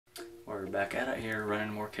We're back at it here,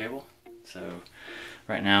 running more cable. So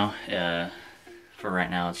right now,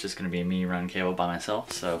 it's just going to be me running cable by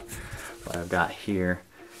myself. So what I've got here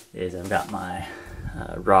is I've got my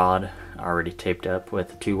rod already taped up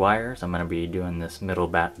with 2 wires. I'm going to be doing this middle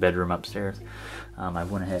bedroom upstairs. I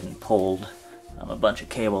went ahead and pulled a bunch of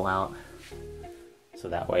cable out, so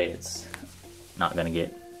that way it's not going to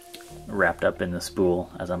get wrapped up in the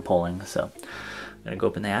spool as I'm pulling. So I'm going to go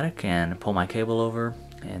up in the attic and pull my cable over,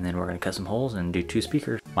 and then we're going to cut some holes and do 2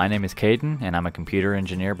 speakers. My name is Caden, and I'm a computer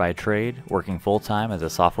engineer by trade, working full-time as a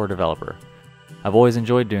software developer. I've always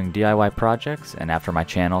enjoyed doing DIY projects, and after my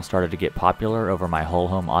channel started to get popular over my whole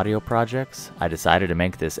home audio projects, I decided to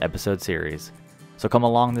make this episode series. So come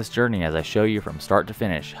along this journey as I show you from start to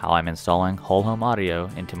finish how I'm installing whole home audio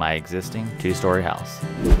into my existing 2-story house.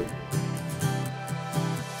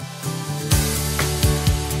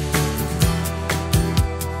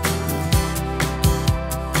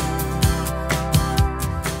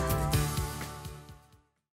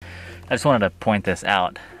 I just wanted to point this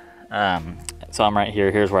out. So I'm right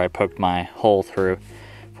here. Here's where I poked my hole through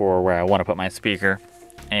for where I want to put my speaker.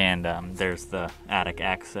 And there's the attic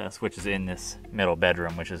access, which is in this middle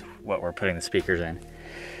bedroom, which is what we're putting the speakers in.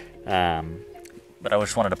 But I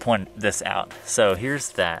just wanted to point this out. So here's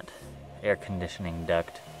that air conditioning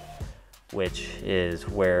duct, which is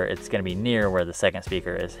where it's going to be near where the second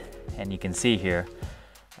speaker is. And you can see here,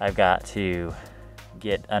 I've got to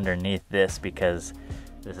get underneath this because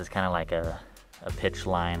this is kind of like a pitch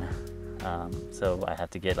line, so I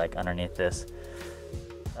have to get like underneath this,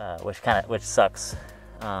 which sucks.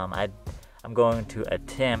 I'm going to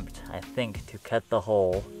attempt, I think, to cut the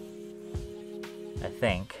hole,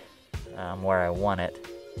 where I want it,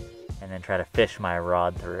 and then try to fish my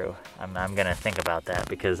rod through. I'm gonna think about that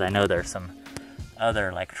because I know there's some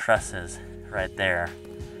other like trusses right there.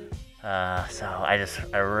 So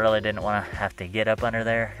I really didn't want to have to get up under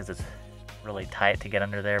there because it's really tight to get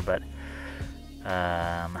under there, but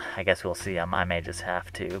I guess we'll see. I may just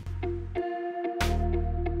have to.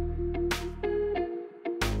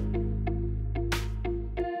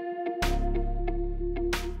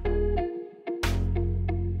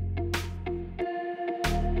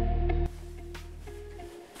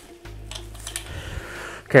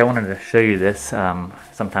 Okay, I wanted to show you this.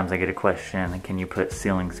 Sometimes I get a question, can you put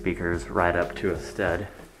ceiling speakers right up to a stud?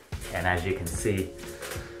 And as you can see,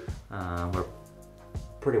 we're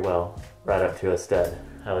pretty well right up to a stud,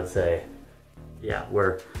 I would say. Yeah,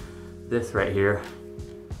 this right here,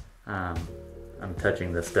 I'm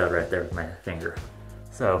touching the stud right there with my finger.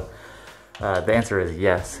 So the answer is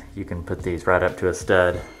yes, you can put these right up to a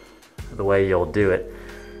stud. The way you'll do it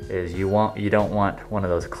is you don't want one of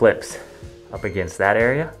those clips up against that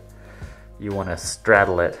area. You want to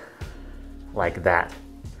straddle it like that,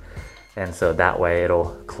 and so that way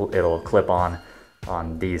it'll clip on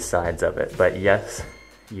these sides of it. But yes,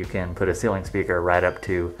 you can put a ceiling speaker right up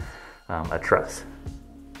to a truss.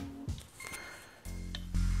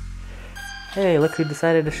 Hey, look who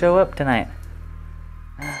decided to show up tonight.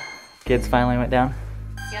 Kids finally went down?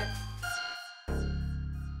 Yep.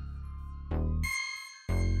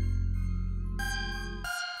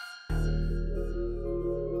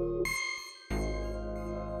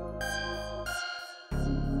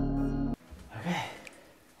 Okay,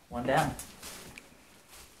 one down.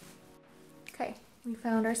 Okay, we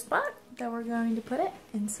found our spot that we're going to put it,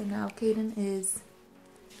 and so now Caden is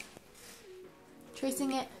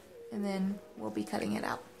tracing it, and then we'll be cutting it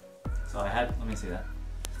out. So let me see that.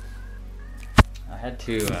 I had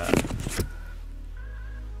to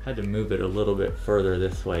move it a little bit further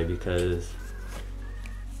this way because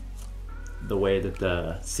the way that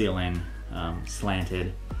the ceiling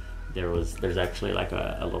slanted, there's actually like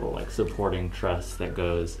a little like supporting truss that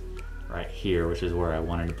goes right here, which is where I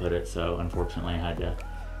wanted to put it. So unfortunately I had to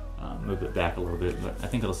move it back a little bit, but I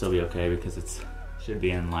think it'll still be okay because it should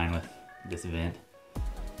be in line with this vent.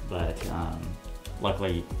 But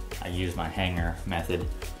luckily I used my hanger method,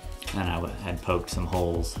 and I had poked some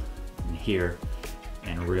holes in here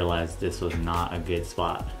and realized this was not a good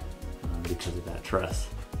spot because of that truss.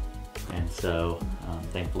 And so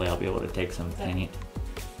thankfully I'll be able to take some paint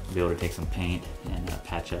and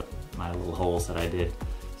patch up my little holes that I did,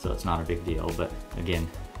 so it's not a big deal. But again,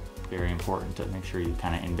 very important to make sure you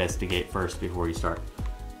kind of investigate first before you start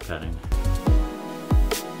cutting.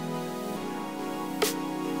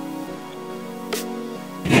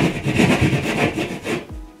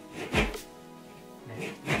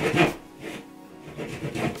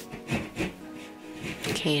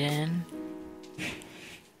 Caden.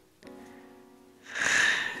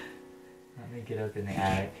 Let me get up in the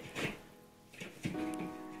attic.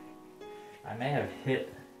 I may have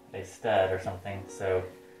hit a stud or something. So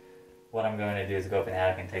what I'm going to do is go up in the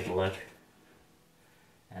attic and take a look,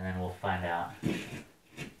 and then we'll find out.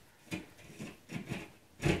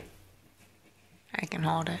 I can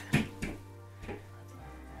hold it.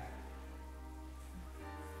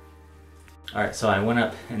 Alright, so I went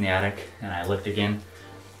up in the attic and I looked again,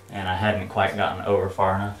 and I hadn't quite gotten over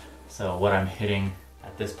far enough. So what I'm hitting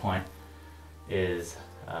at this point is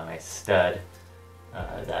a stud,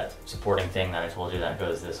 that supporting thing that I told you that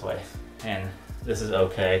goes this way. And this is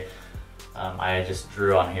okay. I just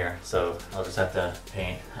drew on here, so I'll just have to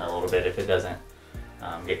paint a little bit if it doesn't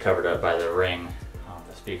get covered up by the ring on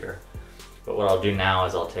the speaker. But what I'll do now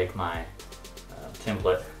is I'll take my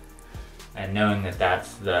template, and knowing that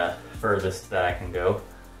that's the furthest that I can go,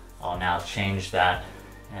 I'll now change that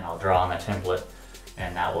and I'll draw on the template,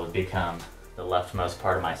 and that will become the leftmost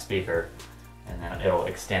part of my speaker, and then it'll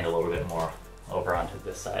extend a little bit more over onto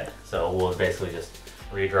this side. So we'll basically just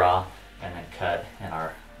redraw and then cut, and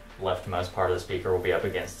our leftmost part of the speaker will be up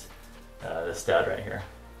against the stud right here.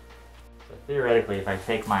 So theoretically, if I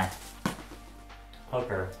take my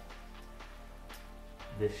hooker,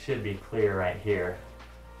 this should be clear right here,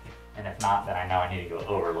 and if not, then I know I need to go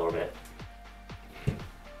over a little bit.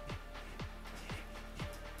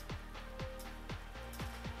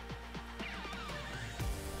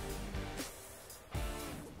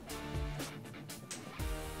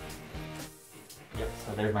 Yep,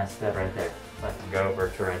 so there's my stud right there. So I can go over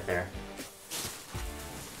to right there.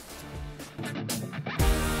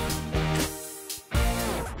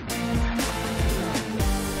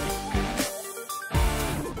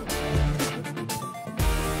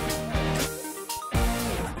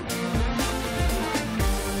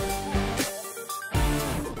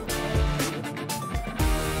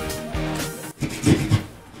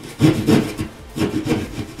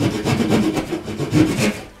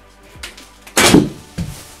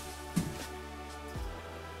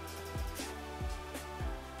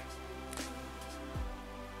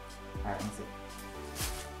 Alright, let's see.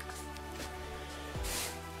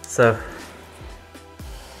 So,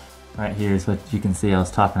 right here is what you can see I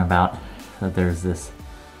was talking about, that there's this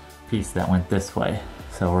piece that went this way.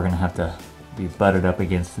 So we're gonna have to be butted up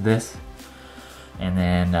against this. And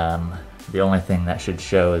then the only thing that should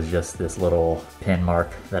show is just this little pin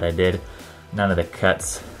mark that I did. None of the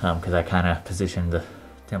cuts, because I kind of positioned the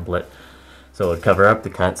template so it would cover up the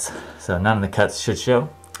cuts. So none of the cuts should show.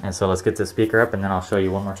 And so let's get the speaker up, and then I'll show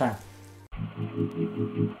you one more time.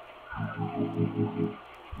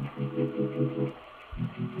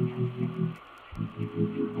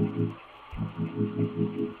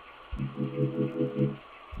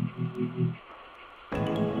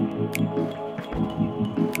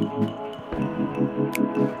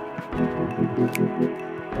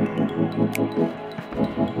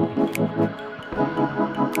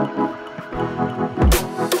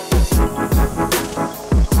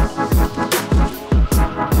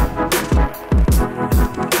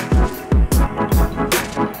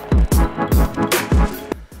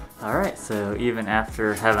 Alright, so even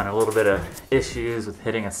after having a little bit of issues with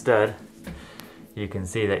hitting a stud, you can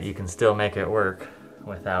see that you can still make it work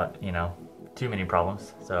without, you know, too many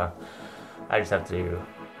problems. So I just have to do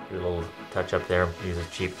a little touch up there, use a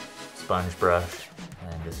cheap sponge brush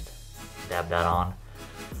and just dab that on.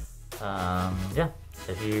 Yeah,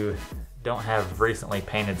 if you don't have recently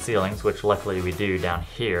painted ceilings, which luckily we do down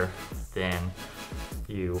here, then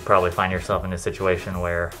you will probably find yourself in a situation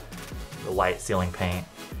where the white ceiling paint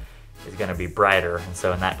is going to be brighter, and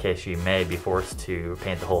so in that case you may be forced to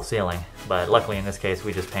paint the whole ceiling. But luckily in this case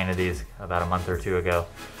we just painted these about a month or two ago,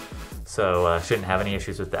 so shouldn't have any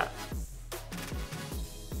issues with that.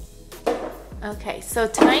 Okay, so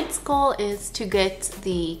tonight's goal is to get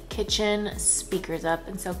the kitchen speakers up,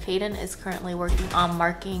 and so Caden is currently working on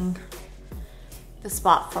marking the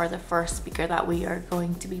spot for the first speaker that we are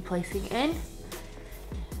going to be placing in.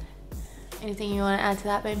 Anything you want to add to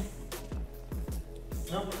that, babe?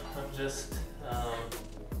 Nope, I'm just, I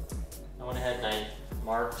went ahead and I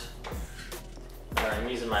marked, or I'm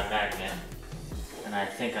using my magnet, and I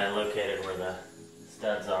think I located where the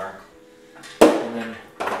studs are. And then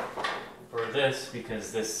for this,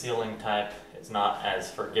 because this ceiling type is not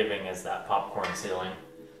as forgiving as that popcorn ceiling,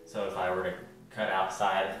 so if I were to cut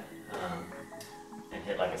outside and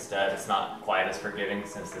hit like a stud, it's not quite as forgiving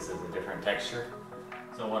since this is a different texture.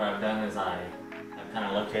 So what I've done is I've kind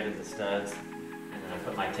of located the studs, and then I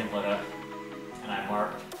put my template up, and I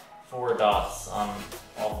marked 4 dots on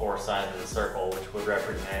all 4 sides of the circle, which would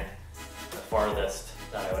represent the farthest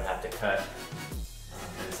that I would have to cut.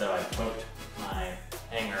 And so I poked my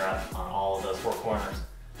hanger up on all of those 4 corners,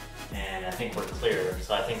 and I think we're clear.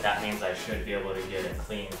 So I think that means I should be able to get a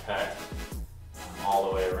clean cut all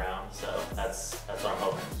the way around. So that's what I'm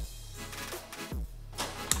hoping.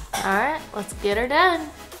 All right, let's get her done.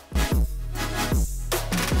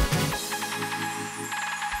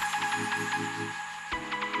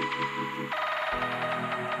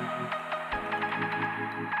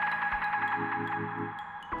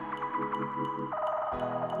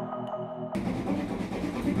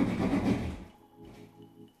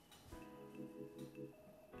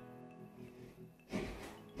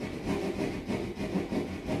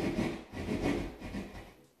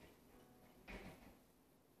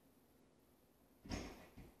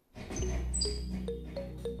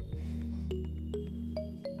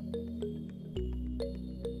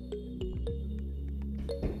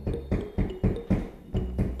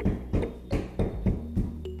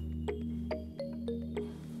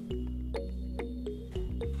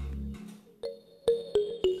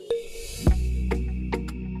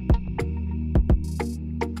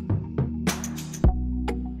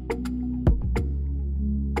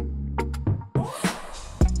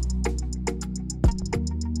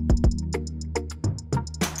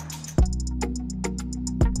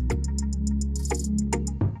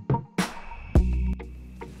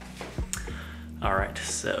 All right,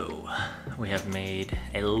 so we have made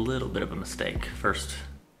a little bit of a mistake. First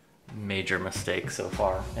major mistake so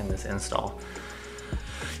far in this install.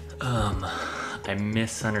 I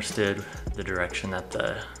misunderstood the direction that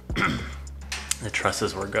the the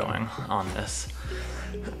trusses were going on this.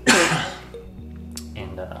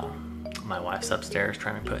 And my wife's upstairs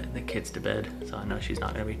trying to put the kids to bed, so I know she's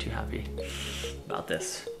not gonna be too happy about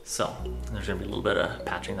this. So there's gonna be a little bit of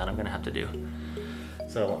patching that I'm gonna have to do.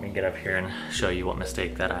 So let me get up here and show you what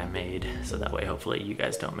mistake that I made, so that way hopefully you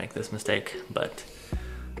guys don't make this mistake. But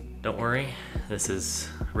don't worry, this is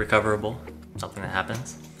recoverable, something that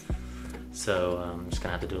happens. So I'm just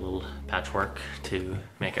gonna have to do a little patchwork to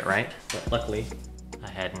make it right. But luckily I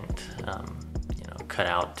hadn't cut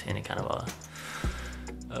out any kind of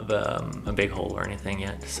a big hole or anything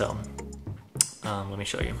yet. So let me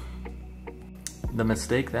show you. The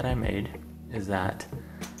mistake that I made is that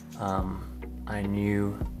I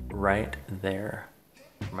knew right there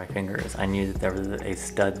where my finger is, I knew that there was a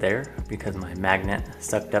stud there because my magnet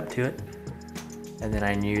sucked up to it. And then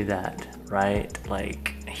I knew that right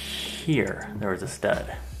like here, there was a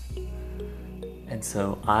stud. And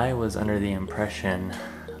so I was under the impression,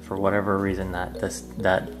 for whatever reason, that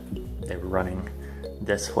they were running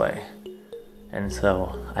this way. And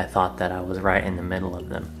so I thought that I was right in the middle of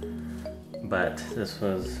them. But this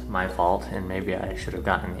was my fault, and maybe I should have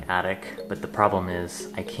gotten the attic. But the problem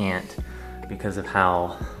is I can't, because of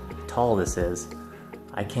how tall this is,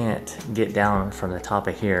 I can't get down from the top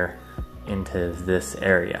of here into this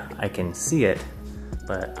area. I can see it,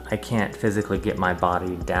 but I can't physically get my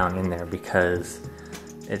body down in there because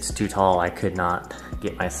it's too tall. I could not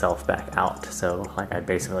get myself back out. So like I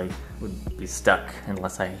basically would be stuck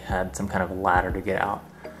unless I had some kind of a ladder to get out.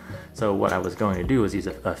 So what I was going to do was use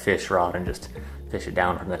a fish rod and just fish it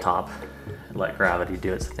down from the top, let gravity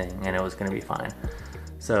do its thing, and it was going to be fine.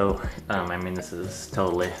 So, I mean, this is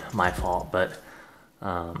totally my fault, but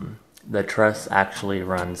the truss actually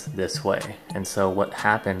runs this way. And so what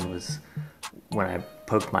happened was when I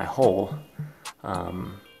poked my hole,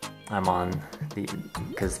 I'm on the,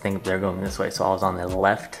 because they're going this way, so I was on the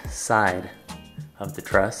left side of the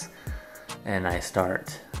truss, and I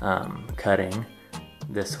start cutting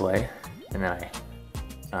this way, and then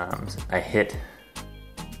I hit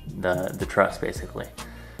the truss basically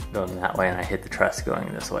going that way, and I hit the truss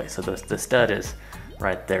going this way. So the stud is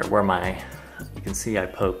right there where you can see I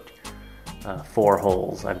poked 4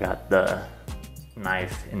 holes. I've got the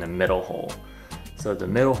knife in the middle hole. So the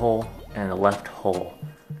middle hole and the left hole,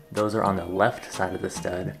 those are on the left side of the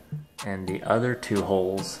stud, and the other 2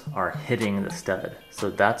 holes are hitting the stud. So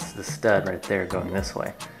that's the stud right there going this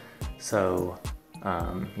way. So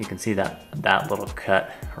you can see that little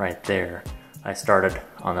cut right there. I started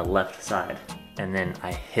on the left side, and then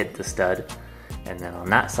I hit the stud, and then on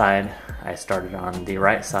that side I started on the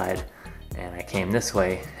right side, and I came this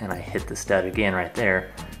way and I hit the stud again right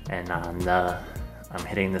there, and I'm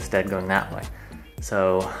hitting the stud going that way.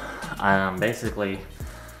 So basically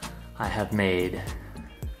I have made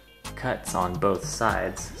cuts on both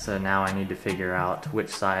sides, so now I need to figure out which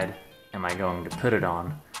side am I going to put it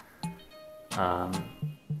on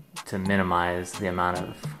to minimize the amount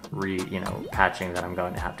of patching that I'm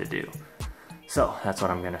going to have to do. So that's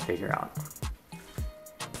what I'm going to figure out.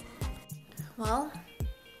 Well,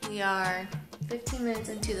 we are 15 minutes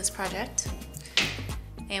into this project,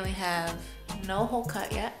 and we have no hole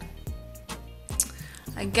cut yet.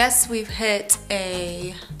 I guess we've hit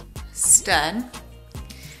a stud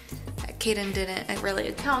that Kaden didn't really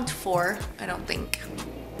account for, I don't think.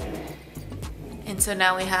 And so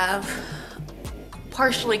now we have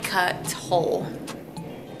partially cut hole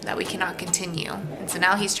that we cannot continue. And so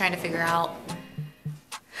now he's trying to figure out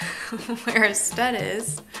where a stud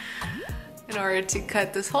is in order to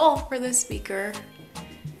cut this hole for this speaker.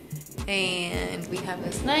 And we have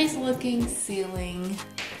this nice looking ceiling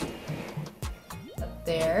up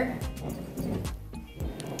there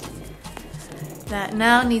that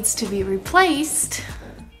now needs to be replaced.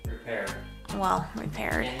 Repaired. Well,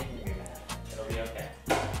 repaired. It'll be okay.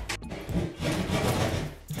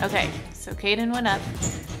 Okay, so Kaden went up,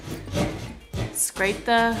 scraped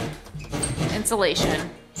the insulation,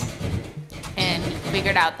 and he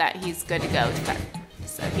figured out that he's good to go to cut.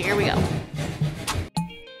 So here we go.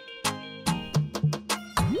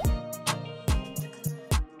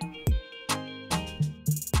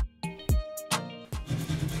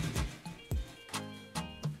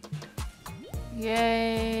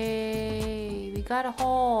 Yay, we got a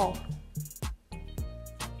hole.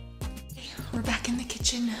 We're back in the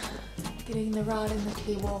kitchen, getting the rod and the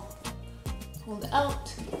cable pulled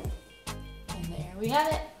out. And there we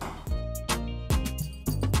have it.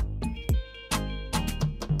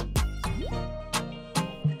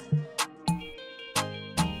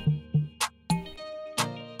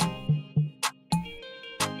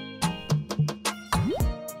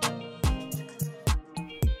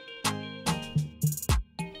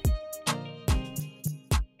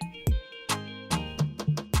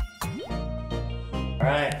 All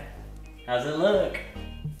right, how's it look?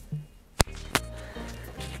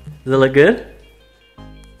 Does it look good?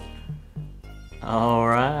 All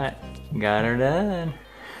right, got her done.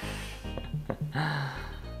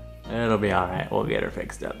 It'll be all right, we'll get her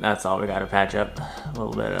fixed up. That's all we gotta patch up. A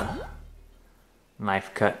little bit of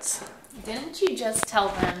knife cuts. Didn't you just tell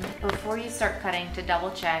them before you start cutting to double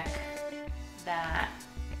check that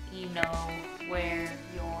you know where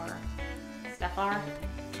your stuff are?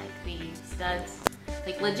 Like the studs?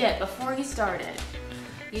 Like legit, before you started,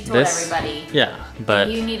 you told everybody. Yeah, but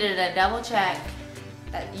you needed a double check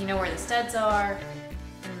that you know where the studs are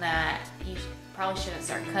and that you probably shouldn't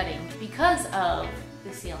start cutting because of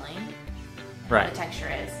the ceiling and right. how the texture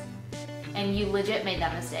is. And you legit made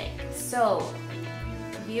that mistake. So,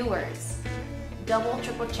 viewers, double,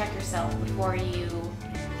 triple check yourself before you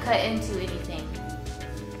cut into anything.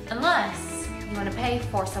 Unless you want to pay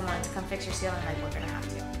for someone to come fix your ceiling like we're going to have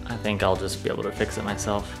to. I think I'll just be able to fix it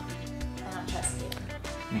myself. I don't trust you.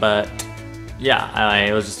 But yeah,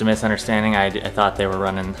 it was just a misunderstanding. I thought they were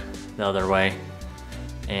running the other way.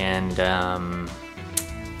 And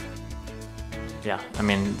yeah, I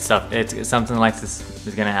mean, it's something like this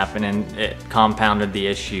is gonna happen, and it compounded the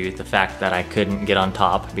issue, the fact that I couldn't get on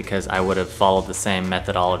top because I would have followed the same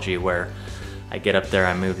methodology where I get up there,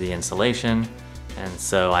 I move the insulation, and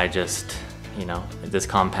so I just, you know, this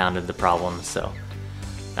compounded the problem. So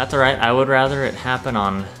that's all right. I would rather it happen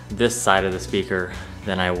on this side of the speaker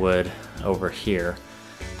than I would over here.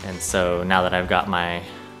 And so now that I've got my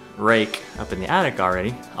rake up in the attic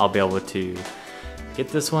already, I'll be able to get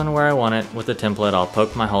this one where I want it with the template. I'll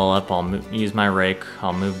poke my hole up, I'll use my rake,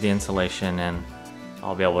 I'll move the insulation, and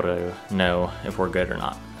I'll be able to know if we're good or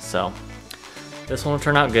not. So this one will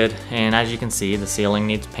turn out good, and as you can see, the ceiling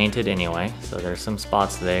needs painted anyway. So there's some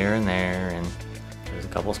spots there, and there's a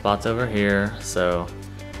couple spots over here. So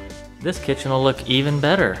this kitchen will look even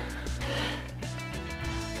better.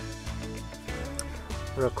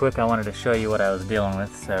 Real quick, I wanted to show you what I was dealing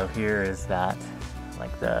with. So here is that,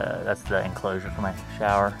 that's the enclosure for my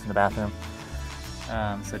shower in the bathroom.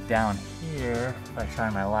 So down here, if I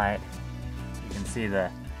shine my light, you can see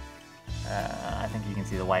the, I think you can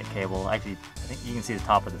see the white cable. Actually, I think you can see the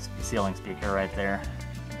top of the ceiling speaker right there.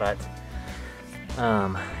 But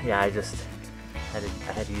yeah, I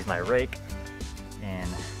had to use my rake, and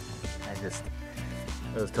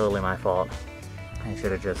it was totally my fault. I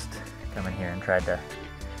should have just come in here and tried to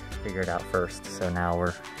figure it out first. So now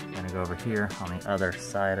we're gonna go over here on the other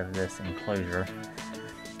side of this enclosure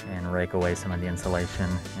and rake away some of the insulation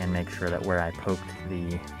and make sure that where I poked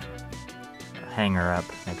the hanger up,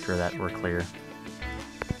 make sure that we're clear.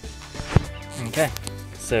 Okay,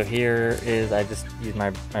 so here is, I just used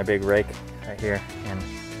my big rake right here, and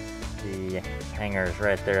the hanger is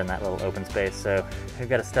right there in that little open space. So we've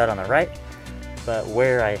got a stud on the right, but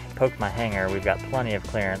where I poked my hanger, we've got plenty of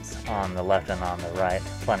clearance on the left and on the right,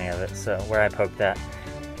 plenty of it. So where I poked that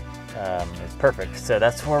is perfect. So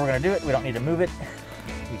that's where we're gonna do it. We don't need to move it.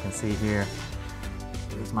 You can see here,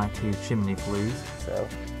 here's my two chimney flues. So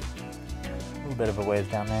a little bit of a ways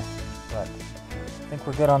down there, but think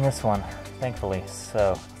we're good on this one, thankfully.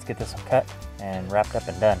 So let's get this one cut and wrapped up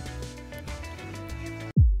and done.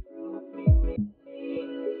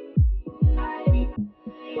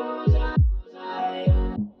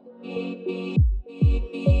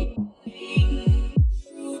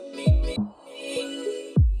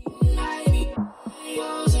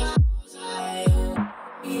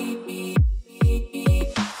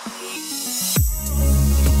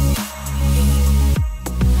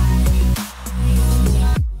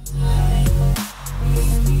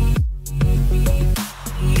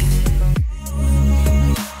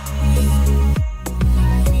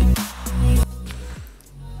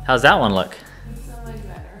 How's that one look? So much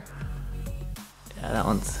better. Yeah, that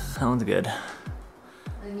one's good.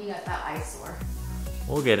 Then you got that eyesore.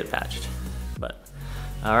 We'll get it patched. But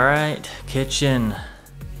all right, kitchen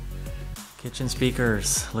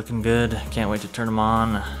speakers looking good. Can't wait to turn them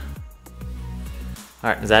on. All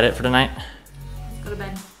right, is that it for tonight? Let's go to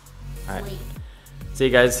bed. All right. Sleep. See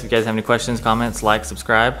you guys. If you guys have any questions, comments, like,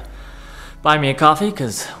 subscribe. Buy me a coffee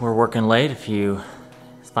because we're working late. If you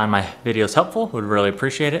find my videos helpful, would really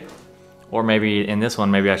appreciate it. Or maybe in this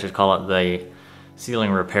one, maybe I should call it the Ceiling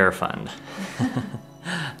Repair Fund.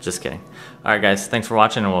 Just kidding. All right, guys, thanks for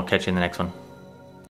watching, and we'll catch you in the next one.